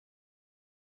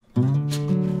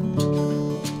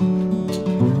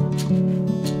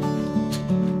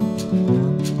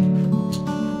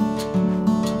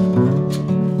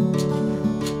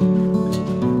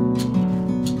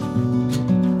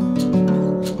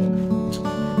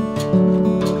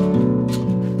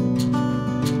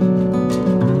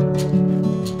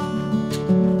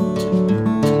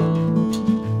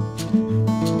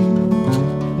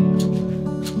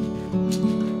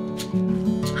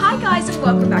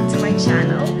back to my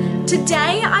channel.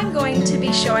 Today I'm going to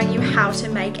be showing you how to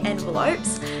make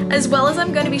envelopes, as well as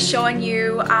I'm going to be showing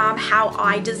you how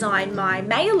I design my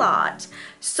mail art.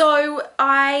 So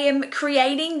I am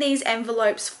creating these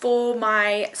envelopes for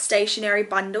my stationery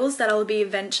bundles that I'll be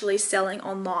eventually selling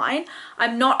online.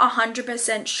 I'm not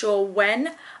 100% sure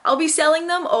when I'll be selling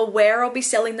them or where I'll be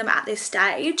selling them at this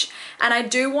stage, and I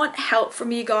do want help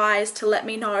from you guys to let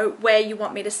me know where you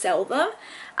want me to sell them.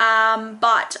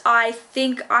 But I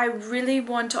think I really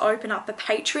want to open up a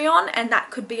Patreon, and that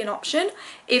could be an option.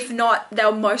 If not,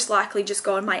 they'll most likely just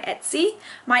go on my Etsy.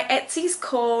 My Etsy's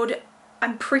called,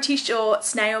 I'm pretty sure,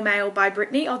 Snail Mail by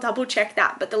Brittany. I'll double check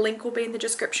that, but the link will be in the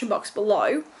description box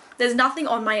below. There's nothing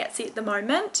on my Etsy at the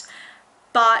moment,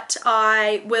 but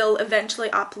I will eventually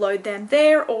upload them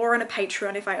there or on a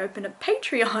Patreon if I open a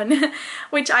Patreon,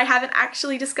 which I haven't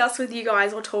actually discussed with you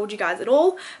guys or told you guys at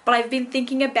all, but I've been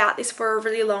thinking about this for a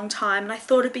really long time, and I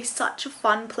thought it'd be such a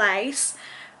fun place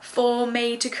for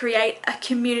me to create a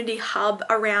community hub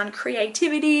around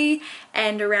creativity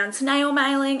and around snail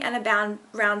mailing and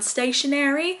around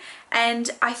stationery.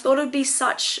 And I thought it'd be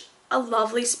such a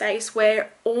lovely space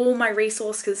where all my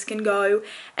resources can go.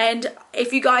 And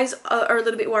if you guys are a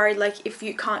little bit worried, like if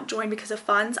you can't join because of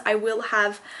funds, I will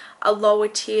have a lower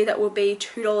tier that will be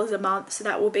 $2 a month, so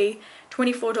that will be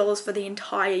 $24 for the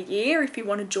entire year if you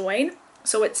want to join.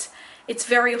 So it's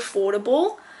very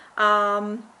affordable,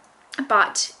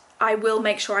 but I will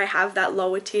make sure I have that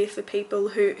lower tier for people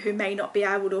who may not be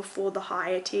able to afford the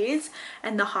higher tiers,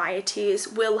 and the higher tiers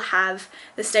will have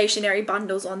the stationery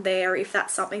bundles on there if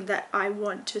that's something that I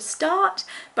want to start.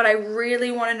 But I really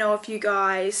want to know if you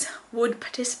guys would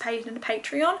participate in a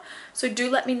Patreon, so do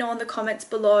let me know in the comments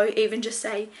below. Even just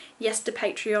say yes to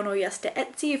Patreon or yes to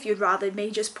Etsy if you'd rather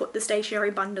me just put the stationery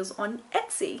bundles on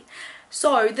Etsy.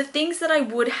 So the things that I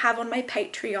would have on my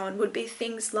Patreon would be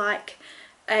things like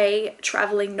a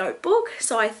traveling notebook.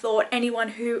 So I thought anyone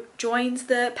who joins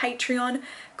the Patreon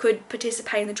could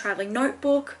participate in the traveling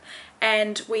notebook,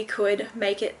 and we could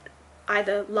make it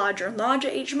either larger and larger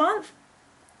each month,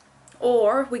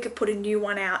 or we could put a new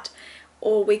one out,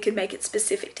 or we could make it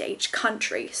specific to each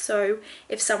country. So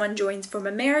if someone joins from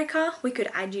America, we could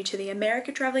add you to the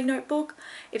America traveling notebook.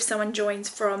 If someone joins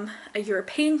from a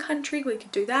European country, we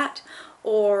could do that.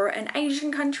 Or an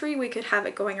Asian country, we could have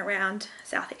it going around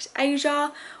Southeast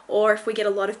Asia. Or if we get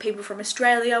a lot of people from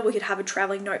Australia, we could have a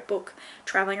traveling notebook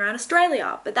traveling around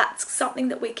Australia. But that's something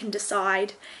that we can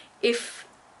decide if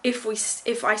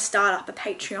I start up a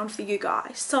Patreon for you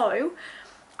guys. So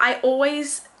I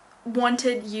always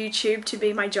wanted YouTube to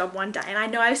be my job one day, and I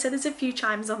know I've said this a few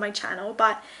times on my channel,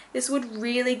 but this would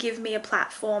really give me a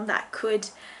platform that could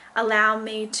allow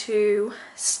me to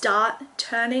start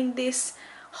turning this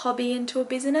hobby into a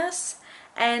business.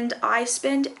 And I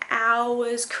spend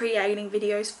hours creating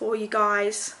videos for you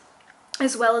guys,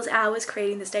 as well as hours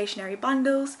creating the stationery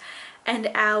bundles and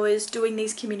hours doing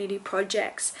these community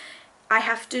projects. I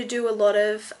have to do a lot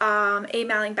of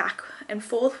emailing back and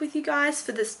forth with you guys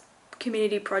for this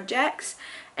community projects,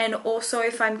 and also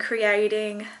if I'm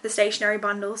creating the stationery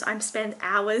bundles, I'm spend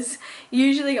hours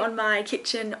usually on my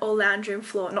kitchen or lounge room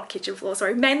floor, not kitchen floor,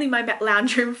 sorry, mainly my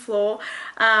lounge room floor,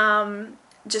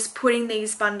 just putting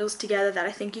these bundles together that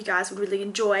I think you guys would really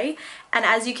enjoy. And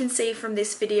as you can see from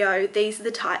this video, these are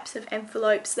the types of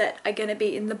envelopes that are going to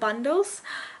be in the bundles,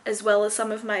 as well as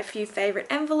some of my few favorite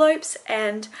envelopes.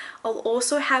 And I'll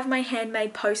also have my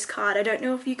handmade postcard. I don't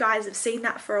know if you guys have seen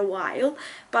that for a while,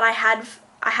 but I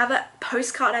have a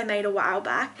postcard I made a while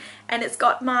back, and it's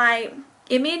got my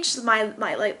image, my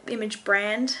like image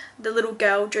brand, the little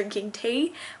girl drinking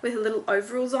tea with her little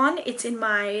overalls on. It's in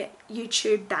my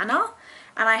YouTube banner,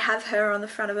 and I have her on the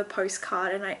front of a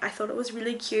postcard, and I thought it was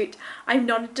really cute. I'm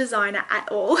not a designer at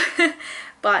all,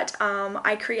 but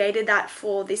I created that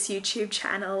for this YouTube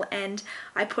channel, and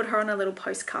I put her on a little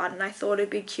postcard, and I thought it'd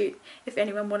be cute if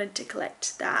anyone wanted to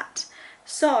collect that.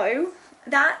 So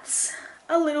that's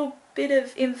a little bit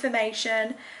of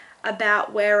information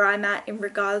about where I'm at in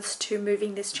regards to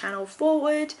moving this channel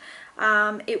forward.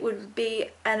 It would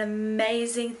be an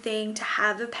amazing thing to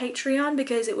have a Patreon,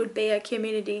 because it would be a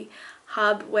community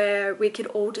hub where we could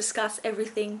all discuss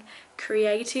everything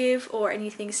creative or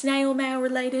anything snail mail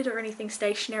related or anything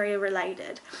stationery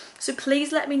related. So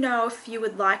please let me know if you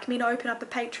would like me to open up a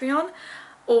Patreon,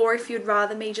 or if you'd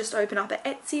rather me just open up an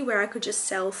Etsy where I could just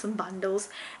sell some bundles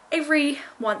every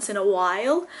once in a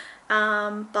while.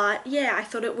 But yeah, I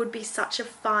thought it would be such a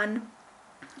fun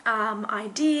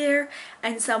idea,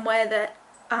 and somewhere that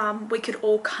we could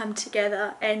all come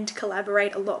together and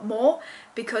collaborate a lot more,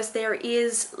 because there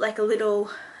is like a little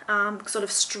sort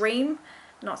of stream,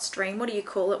 not stream, what do you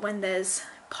call it when there's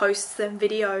posts and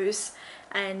videos,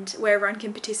 and where everyone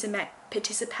can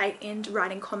participate in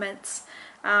writing comments.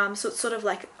 So it's sort of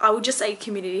like, I would just say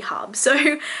community hub.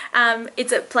 So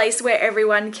it's a place where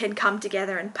everyone can come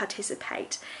together and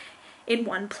participate in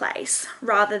one place,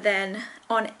 rather than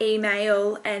on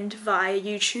email and via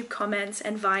YouTube comments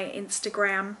and via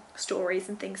Instagram stories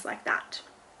and things like that.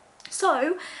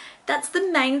 So that's the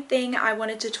main thing I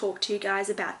wanted to talk to you guys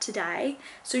about today.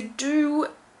 So do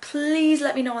please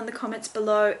let me know in the comments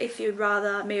below if you'd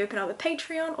rather me open up a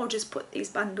Patreon or just put these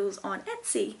bundles on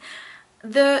Etsy.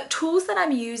 The tools that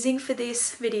I'm using for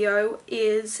this video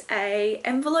is a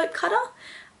envelope cutter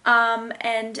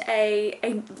and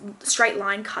a straight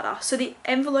line cutter. So the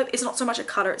envelope is not so much a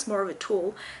cutter, it's more of a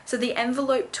tool. So the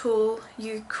envelope tool,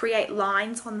 you create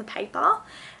lines on the paper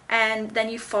and then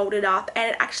you fold it up,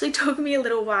 and it actually took me a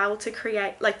little while to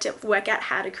to work out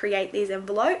how to create these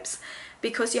envelopes,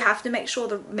 because you have to make sure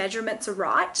the measurements are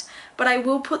right. But I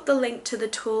will put the link to the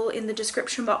tool in the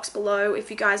description box below if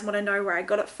you guys want to know where I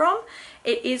got it from.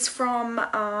 It is from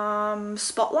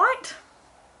Spotlight.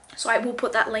 So I will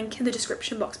put that link in the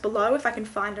description box below if I can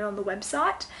find it on the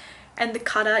website. And the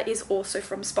cutter is also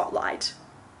from Spotlight.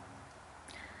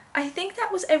 I think that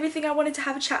was everything I wanted to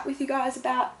have a chat with you guys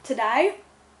about today.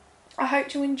 I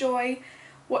hope you enjoy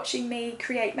watching me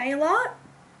create mail art,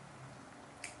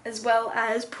 as well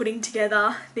as putting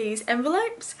together these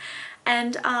envelopes,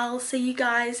 and I'll see you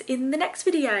guys in the next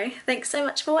video. Thanks so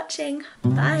much for watching.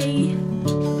 Bye!